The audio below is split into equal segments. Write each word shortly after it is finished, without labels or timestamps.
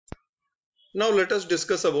Now let us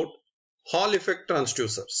discuss about Hall effect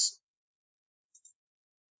transducers.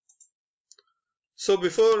 So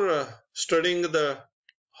before studying the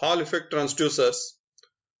Hall effect transducers,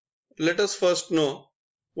 let us first know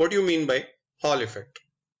what you mean by Hall effect.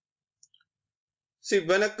 See,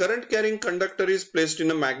 when a current carrying conductor is placed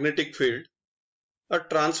in a magnetic field, a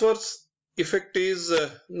transverse effect is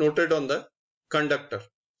noted on the conductor,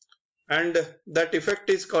 and that effect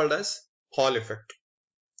is called as Hall effect.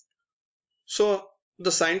 So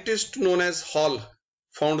the scientist known as Hall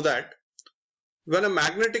found that when a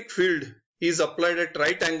magnetic field is applied at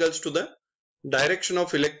right angles to the direction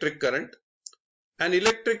of electric current, an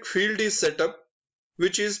electric field is set up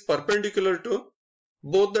which is perpendicular to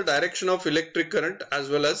both the direction of electric current as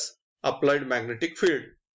well as applied magnetic field.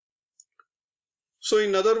 So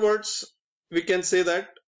in other words, we can say that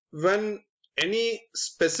when any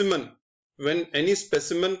specimen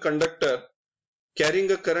conductor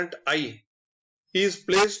carrying a current I is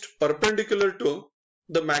placed perpendicular to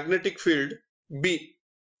the magnetic field B,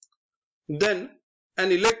 then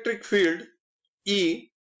an electric field E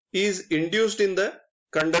is induced in the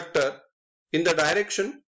conductor in the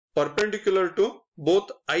direction perpendicular to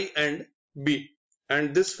both I and B,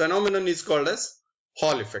 and this phenomenon is called as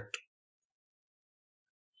Hall effect.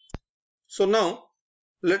 So now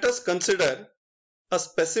let us consider a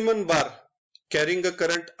specimen bar carrying a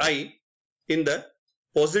current I in the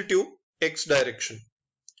positive X direction.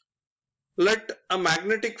 Let a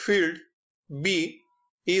magnetic field B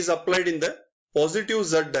is applied in the positive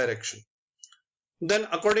Z direction. Then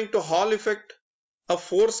according to Hall effect, a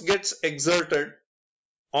force gets exerted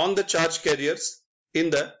on the charge carriers in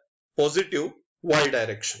the positive Y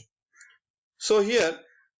direction. So here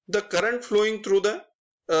the current flowing through the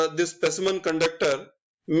this specimen conductor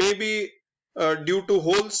may be due to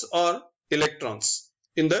holes or electrons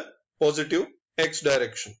in the positive X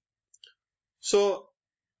direction. So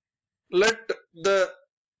let the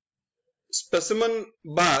specimen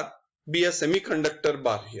bar be a semiconductor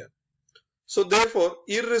bar here. So therefore,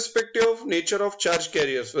 irrespective of nature of charge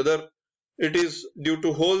carriers, whether it is due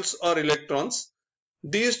to holes or electrons,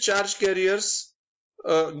 these charge carriers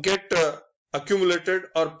get accumulated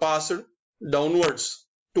or passed downwards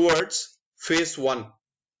towards phase 1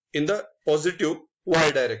 in the positive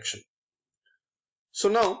Y direction. So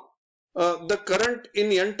now the current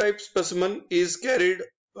in N-type specimen is carried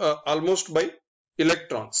almost by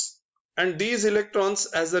electrons, and these electrons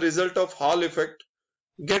as a result of Hall effect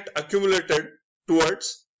get accumulated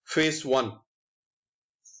towards phase 1.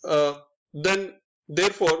 Then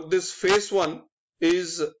therefore this phase 1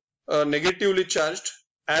 is negatively charged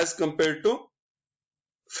as compared to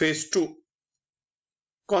phase 2.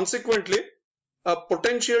 Consequently, a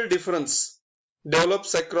potential difference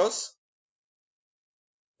develops across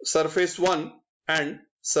surface 1 and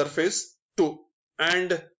surface 2,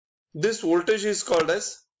 and this voltage is called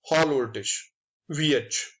as Hall voltage,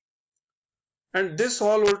 VH. And this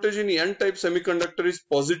Hall voltage in N-type semiconductor is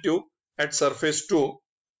positive at surface 2.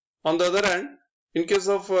 On the other hand, in case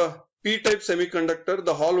of P-type semiconductor,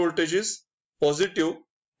 the Hall voltage is positive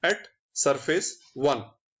at surface 1.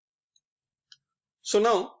 So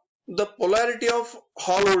now the polarity of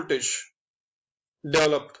Hall voltage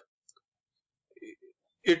developed,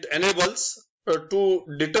 it enables to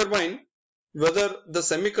determine whether the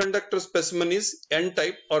semiconductor specimen is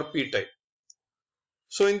N-type or P-type.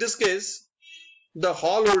 So in this case, the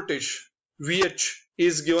Hall voltage VH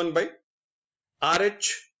is given by RH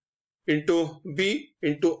into B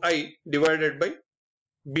into I divided by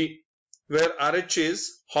B, where RH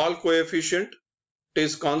is Hall coefficient, it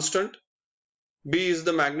is constant, B is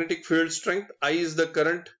the magnetic field strength, I is the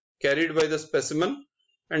current carried by the specimen,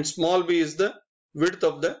 and small b is the width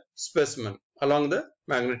of the specimen along the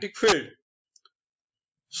magnetic field.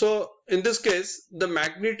 So in this case, the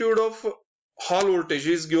magnitude of Hall voltage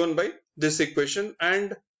is given by this equation,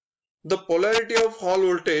 and the polarity of Hall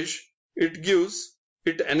voltage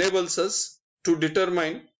it enables us to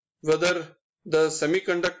determine whether the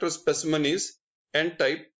semiconductor specimen is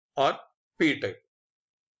N-type or P-type.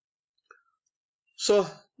 So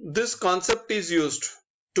this concept is used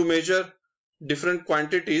to measure different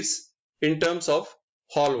quantities in terms of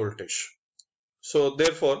Hall voltage. So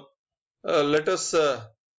therefore, let us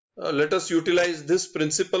utilize this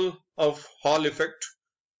principle of Hall effect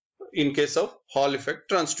in case of Hall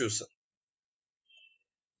effect transducer.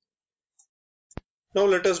 Now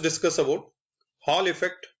let us discuss about Hall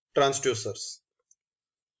effect transducers.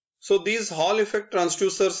 So these Hall effect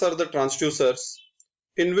transducers are the transducers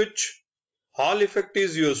in which Hall effect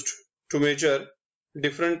is used to measure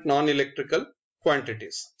different non-electrical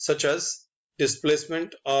quantities such as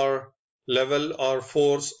displacement or level or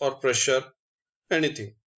force or pressure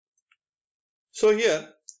anything. So here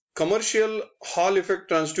commercial Hall effect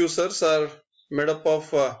transducers are made up of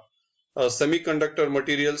semiconductor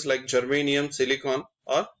materials like germanium, silicon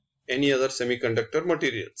or any other semiconductor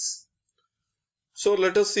materials. So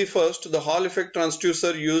let us see first the Hall effect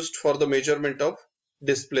transducer used for the measurement of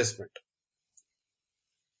displacement.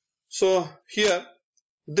 So here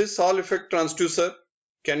this Hall effect transducer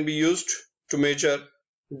can be used to measure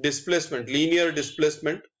displacement, linear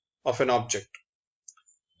displacement of an object.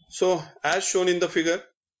 So as shown in the figure,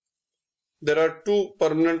 there are two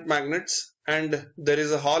permanent magnets and there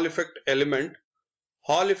is a Hall effect element.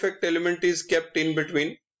 Hall effect element is kept in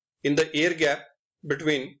between, in the air gap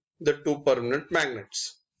between the two permanent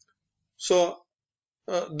magnets. So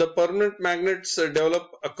the permanent magnets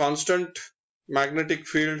develop a constant magnetic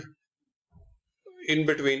field in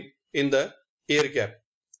between in the air gap,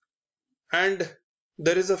 and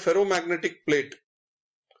there is a ferromagnetic plate.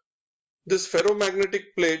 This ferromagnetic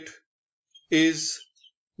plate is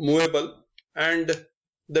movable and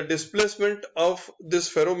the displacement of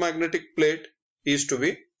this ferromagnetic plate is to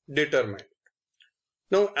be determined.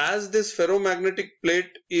 Now as this ferromagnetic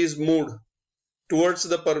plate is moved towards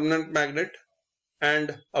the permanent magnet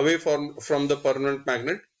and away from the permanent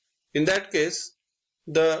magnet, in that case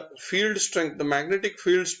the field strength, the magnetic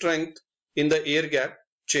field strength in the air gap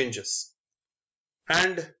changes,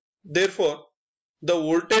 and therefore the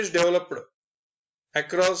voltage developed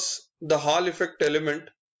across the Hall effect element,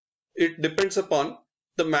 it depends upon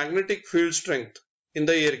the magnetic field strength in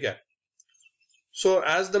the air gap. So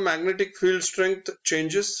as the magnetic field strength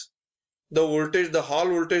changes, the voltage, the Hall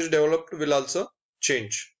voltage developed will also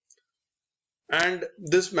change, and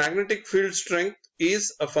this magnetic field strength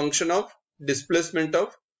is a function of displacement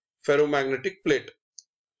of ferromagnetic plate.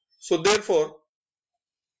 So therefore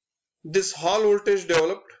this Hall voltage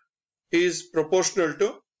developed is proportional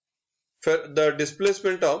to the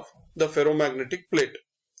displacement of the ferromagnetic plate.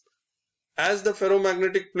 As the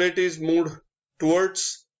ferromagnetic plate is moved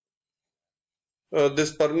towards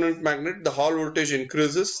this permanent magnet, the Hall voltage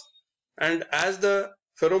increases, and as the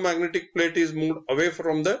ferromagnetic plate is moved away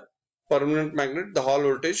from the permanent magnet, the Hall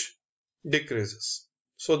voltage decreases.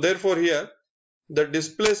 So therefore here the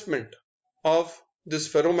displacement of this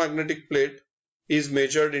ferromagnetic plate is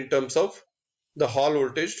measured in terms of the Hall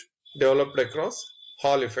voltage developed across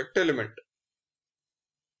Hall effect element.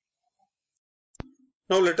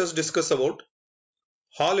 Now let us discuss about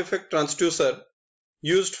Hall effect transducer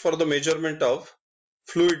used for the measurement of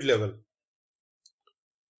fluid level.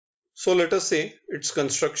 So let us see its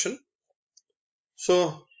construction.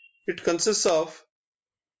 So it consists of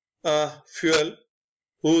a fuel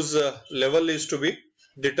whose level is to be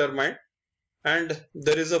determined, and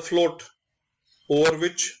there is a float over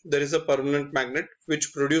which there is a permanent magnet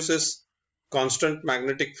which produces constant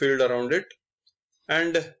magnetic field around it,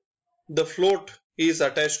 and the float is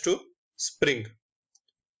attached to spring.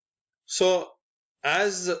 So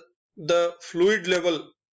as the fluid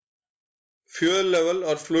level, fuel level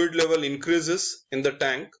or fluid level increases in the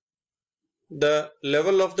tank, the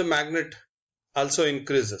level of the magnet also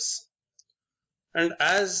increases, and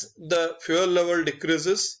as the fuel level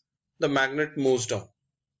decreases, the magnet moves down.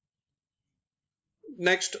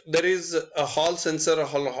 Next, there is a Hall sensor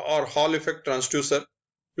or Hall effect transducer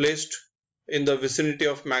placed in the vicinity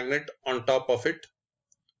of magnet on top of it.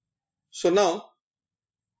 So now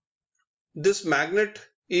this magnet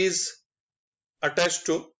is attached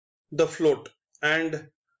to the float, and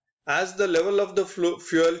as the level of the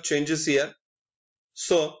fuel changes here,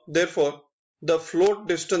 so therefore the float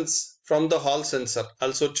distance from the Hall sensor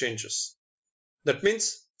also changes. That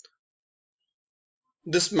means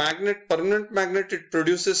this magnet, permanent magnet, it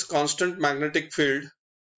produces constant magnetic field,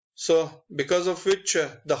 so because of which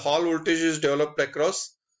the Hall voltage is developed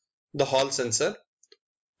across the Hall sensor,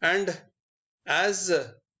 and as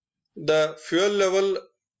the fuel level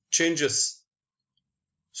changes,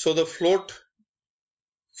 so the float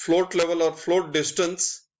level or float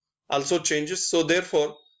distance also changes, so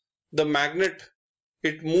therefore the magnet,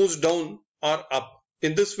 it moves down or up.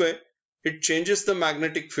 In this way it changes the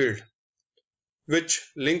magnetic field which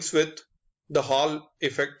links with the Hall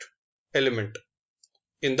effect element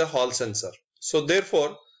in the Hall sensor. So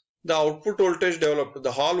therefore the output voltage developed,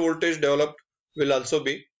 the Hall voltage developed will also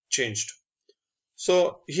be changed.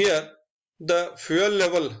 So here the fuel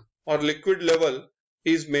level or liquid level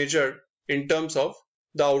is measured in terms of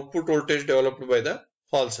the output voltage developed by the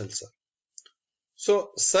Hall sensor.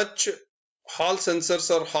 So such Hall sensors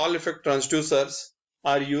or Hall effect transducers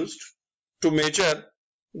are used to measure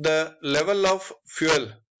the level of fuel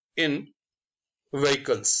in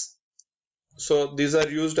vehicles. So these are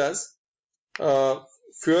used as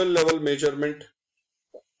fuel level measurement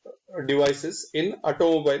devices in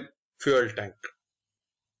automobile fuel tank.